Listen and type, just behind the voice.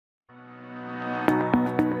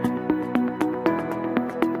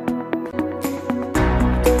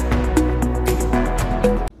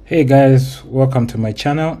Hey guys, welcome to my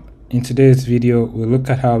channel. In today's video, we'll look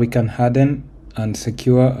at how we can harden and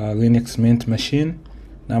secure a Linux Mint machine.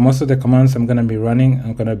 Now, most of the commands I'm going to be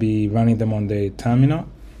running them on the terminal.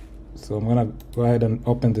 So I'm going to go ahead and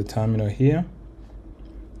open the terminal here.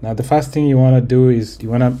 Now, the first thing you want to do is you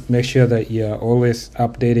want to make sure that you're always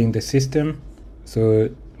updating the system. So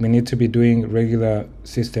we need to be doing regular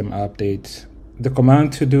system updates. The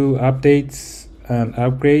command to do updates and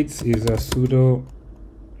upgrades is a sudo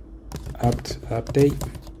update,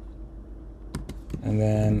 and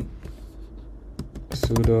then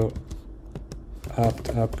sudo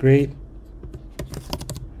upgrade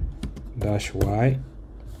 -y.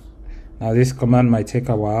 Now this command might take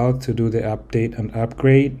a while to do the update and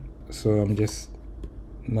upgrade, so I'm just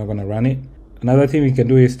not going to run it. Another thing we can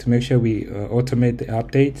do is to make sure we automate the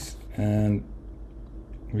updates, and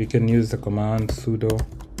we can use the command sudo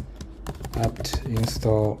apt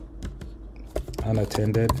install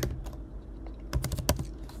unattended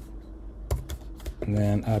and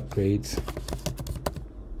then upgrades.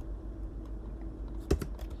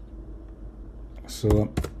 So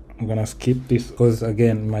I'm gonna skip this because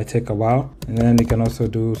again it might take a while. And then you can also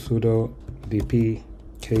do sudo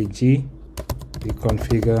dpkg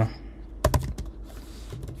deconfigure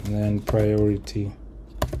and then priority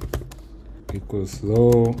equals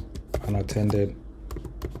low unattended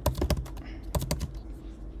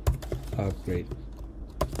upgrade.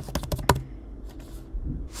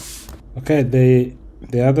 Okay,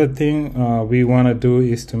 the other thing we want to do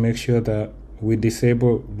is to make sure that we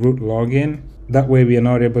disable root login. That way we are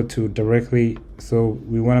not able to directly, so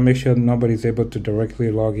we want to make sure nobody's able to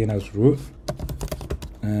directly log in as root.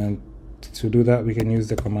 And to do that, we can use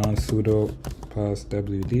the command sudo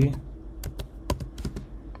passwd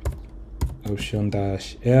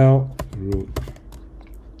option-l root.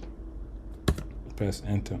 Press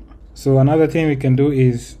enter. So another thing we can do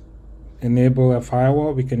is enable a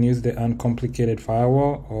firewall. We can use the uncomplicated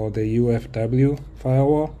firewall or the UFW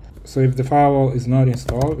firewall. So if the firewall is not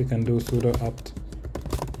installed, we can do sudo apt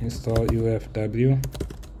install UFW.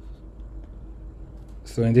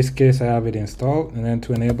 So in this case, I have it installed, and then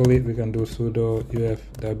to enable it, we can do sudo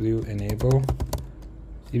UFW enable.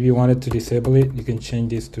 If you wanted to disable it, you can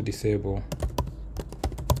change this to disable.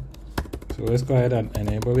 So let's go ahead and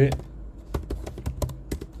enable it.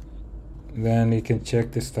 Then you can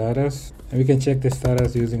check the status, and we can check the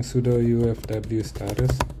status using sudo UFW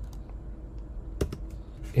status.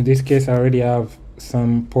 In this case, I already have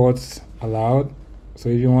some ports allowed. So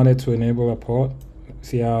if you wanted to enable a port,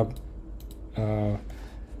 see I have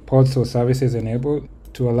ports or services enabled.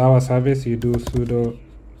 To allow a service, you do sudo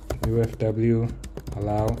UFW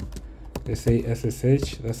allow, let's say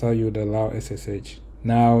SSH. That's how you would allow SSH.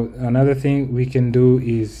 Now, another thing we can do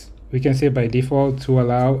is we can say by default to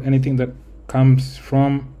allow anything that comes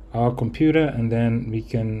from our computer, and then we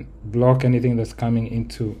can block anything that's coming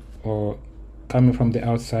into or coming from the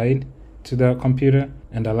outside to the computer,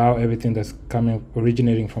 and allow everything that's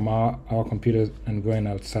originating from our computers and going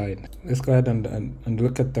outside. Let's go ahead and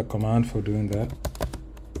look at the command for doing that.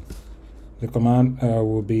 The command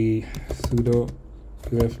will be sudo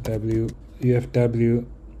UFW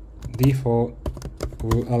default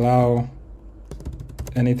will allow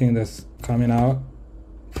anything that's coming out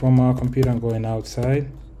from our computer and going outside.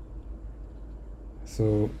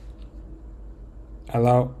 So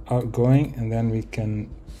allow outgoing, and then we can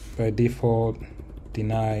by default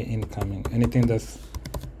deny incoming. Anything that's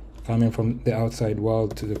coming from the outside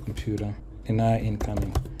world to the computer, deny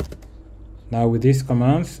incoming. Now with these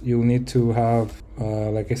commands, you'll need to have,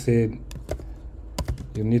 like I said,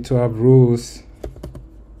 you need to have rules.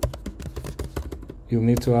 You'll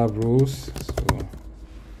need to have rules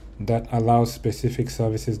that allows specific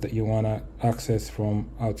services that you want to access from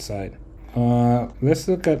outside. Let's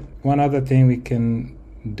look at one other thing we can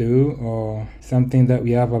do, or something that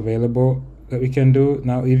we have available that we can do.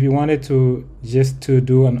 Now, if you wanted to just to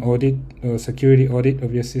do an audit or security audit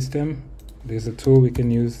of your system, there's a tool we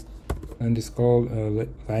can use, and it's called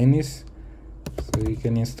Linus. So you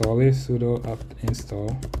can install it, sudo apt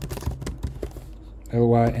install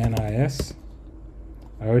LYNIS.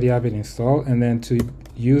 I already have it installed, and then to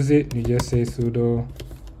use it, you just say sudo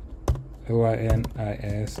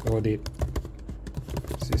LYNIS audit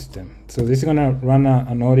system. So this is gonna run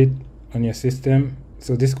an audit on your system.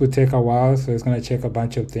 So this could take a while, so it's gonna check a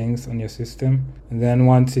bunch of things on your system, and then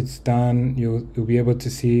once it's done, you'll be able to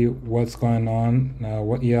see what's going on,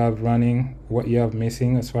 what you have running, what you have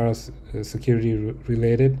missing as far as security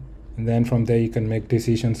related, And then from there you can make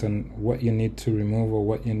decisions on what you need to remove or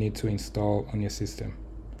what you need to install on your system,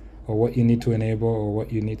 or what you need to enable or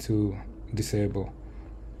what you need to disable.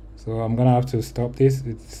 So I'm gonna have to stop this.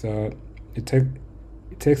 It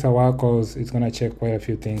takes a while because it's gonna check quite a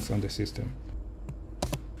few things on the system.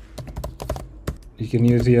 You can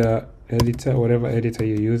use your editor, whatever editor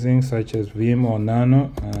you're using, such as Vim or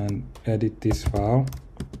Nano, and edit this file.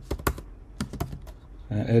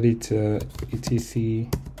 Edit etc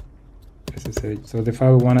SSH. So the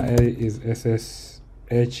file we want to edit is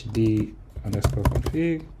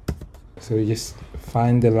sshd_config. So you just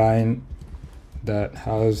find the line that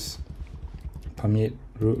has permit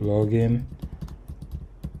root login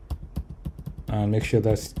and make sure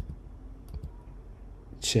that's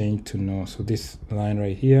changed to no. So this line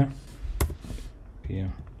right here. You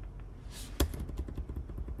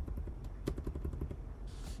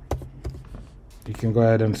can go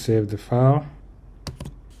ahead and save the file.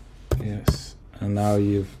 Yes, and now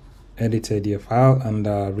you've edited your file and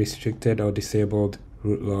restricted or disabled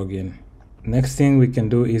root login. Next thing we can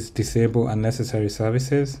do is disable unnecessary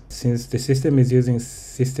services. Since the system is using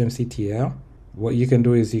systemctl, what you can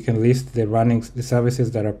do is you can list the services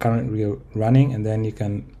that are currently running, and then you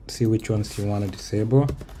can see which ones you want to disable.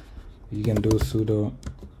 You can do sudo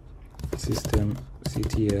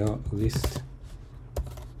systemctl list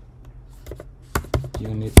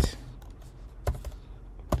unit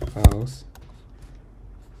files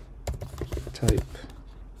type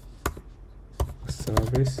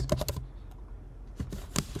service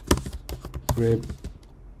grep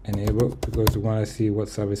enable, because we want to see what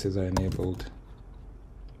services are enabled.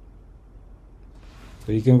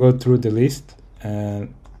 So you can go through the list,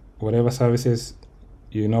 and whatever services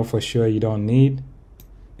you know for sure you don't need,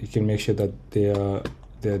 you can make sure that they're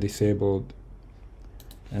disabled.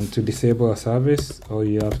 And to disable a service, all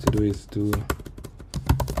you have to do is to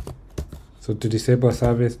disable a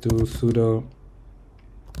service, do sudo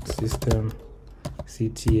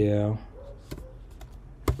systemctl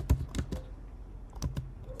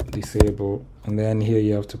disable, and then here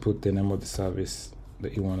you have to put the name of the service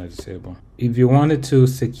that you want to disable. If you wanted to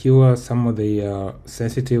secure some of the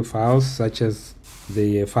sensitive files, such as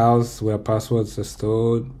the files where passwords are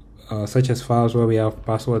stored, such as files where we have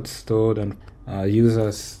passwords stored and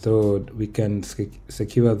users stored, we can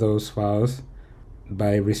secure those files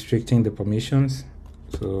by restricting the permissions.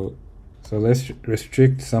 So let's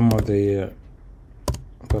restrict some of the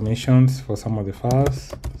permissions for some of the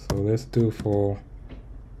files. So let's do for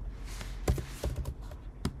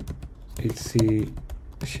etc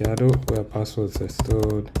shadow where passwords are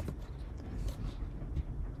stored.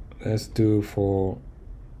 Let's do for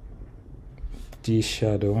g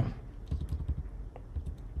shadow.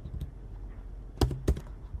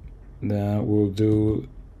 Then we'll do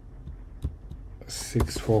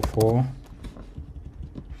 644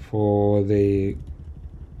 for the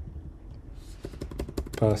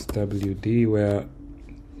passwd where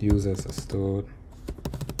users are stored.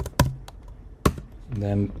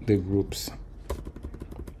 Then the groups.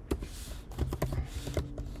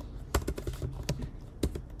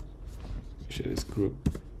 Share this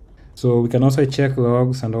group. So we can also check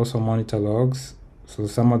logs and also monitor logs. So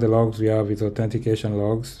some of the logs we have is authentication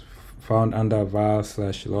logs found under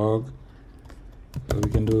var/log. So we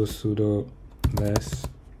can do sudo less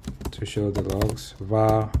to show the logs,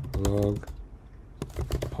 var log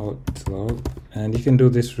auth log, and you can do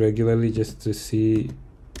this regularly just to see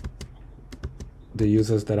the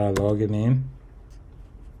users that are logging in.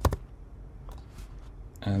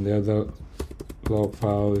 And the other log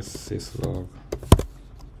file is syslog.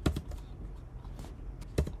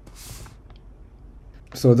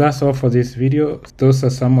 So that's all for this video. Those are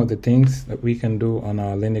some of the things that we can do on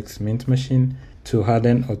our Linux Mint machine to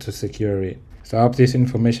harden or to secure it. So I hope this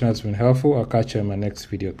information has been helpful. I'll catch you in my next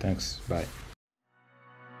video. Thanks. Bye.